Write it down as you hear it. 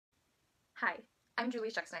Hi, I'm Julia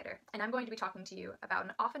Schexnayder, and I'm going to be talking to you about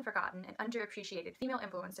an often forgotten and underappreciated female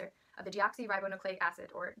influencer of the deoxyribonucleic acid,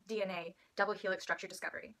 or DNA, double helix structure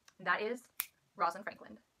discovery. And that is Rosalind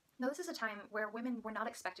Franklin. Now, this is a time where women were not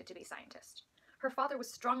expected to be scientists. Her father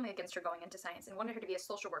was strongly against her going into science and wanted her to be a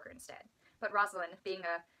social worker instead. But Rosalind, being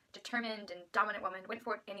a determined and dominant woman, went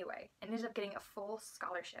for it anyway and ended up getting a full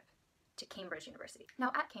scholarship to Cambridge University.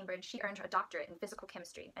 Now, at Cambridge, she earned a doctorate in physical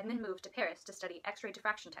chemistry and then moved to Paris to study X-ray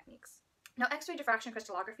diffraction techniques. Now, X-ray diffraction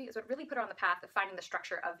crystallography is what really put her on the path of finding the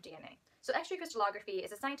structure of DNA. So X-ray crystallography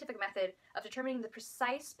is a scientific method of determining the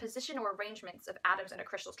precise position or arrangements of atoms in a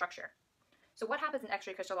crystal structure. So what happens in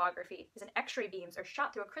X-ray crystallography is an X-ray beams are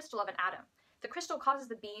shot through a crystal of an atom. The crystal causes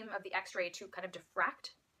the beam of the X-ray to kind of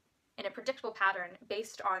diffract in a predictable pattern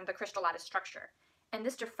based on the crystal lattice structure. And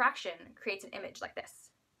this diffraction creates an image like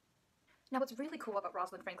this. Now, what's really cool about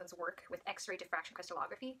Rosalind Franklin's work with X-ray diffraction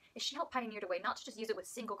crystallography is she helped pioneer a way not to just use it with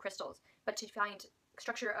single crystals, but to find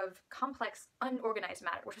structure of complex, unorganized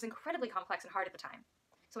matter, which was incredibly complex and hard at the time.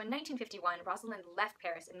 So in 1951, Rosalind left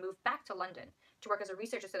Paris and moved back to London to work as a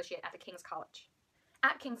research associate at the King's College.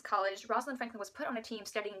 At King's College, Rosalind Franklin was put on a team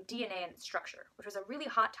studying DNA and its structure, which was a really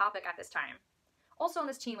hot topic at this time. Also on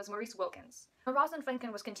this team was Maurice Wilkins. Now, Rosalind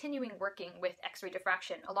Franklin was continuing working with X-ray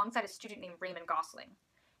diffraction alongside a student named Raymond Gosling.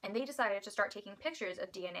 And they decided to start taking pictures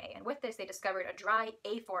of DNA, and with this they discovered a dry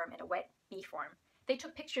A form and a wet B form. They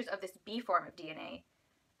took pictures of this B form of DNA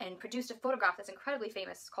and produced a photograph that's incredibly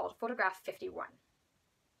famous called Photograph 51.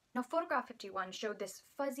 Now, Photograph 51 showed this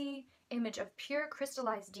fuzzy image of pure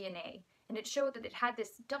crystallized DNA, and it showed that it had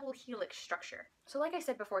this double helix structure. So like I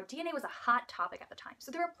said before, DNA was a hot topic at the time,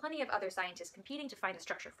 so there were plenty of other scientists competing to find the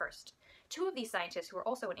structure first. Two of these scientists who were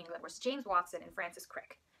also in England were James Watson and Francis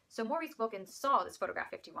Crick. So Maurice Wilkins saw this Photograph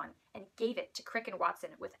 51 and gave it to Crick and Watson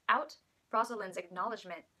without Rosalind's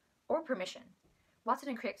acknowledgement or permission. Watson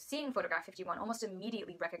and Crick, seeing Photograph 51, almost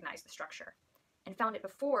immediately recognized the structure and found it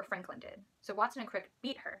before Franklin did. So Watson and Crick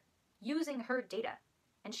beat her, using her data,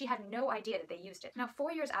 and she had no idea that they used it. Now,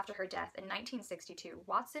 4 years after her death in 1962,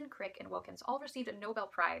 Watson, Crick, and Wilkins all received a Nobel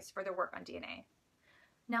Prize for their work on DNA.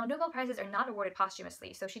 Now, Nobel Prizes are not awarded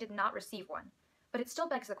posthumously, so she did not receive one. But it still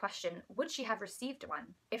begs the question, would she have received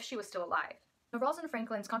one if she was still alive? Now, Rosalind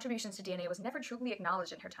Franklin's contributions to DNA was never truly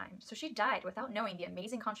acknowledged in her time, so she died without knowing the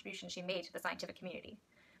amazing contribution she made to the scientific community.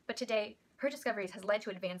 But today, her discoveries has led to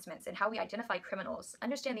advancements in how we identify criminals,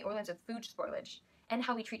 understand the origins of food spoilage, and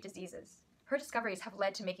how we treat diseases. Her discoveries have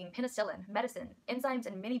led to making penicillin, medicine, enzymes,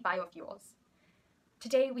 and many biofuels.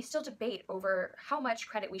 Today, we still debate over how much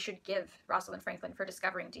credit we should give Rosalind Franklin for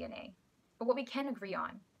discovering DNA. But what we can agree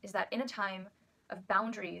on is that in a time of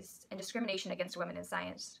boundaries and discrimination against women in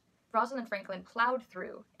science, Rosalind Franklin plowed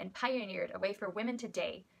through and pioneered a way for women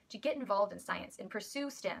today to get involved in science and pursue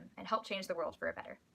STEM and help change the world for a better.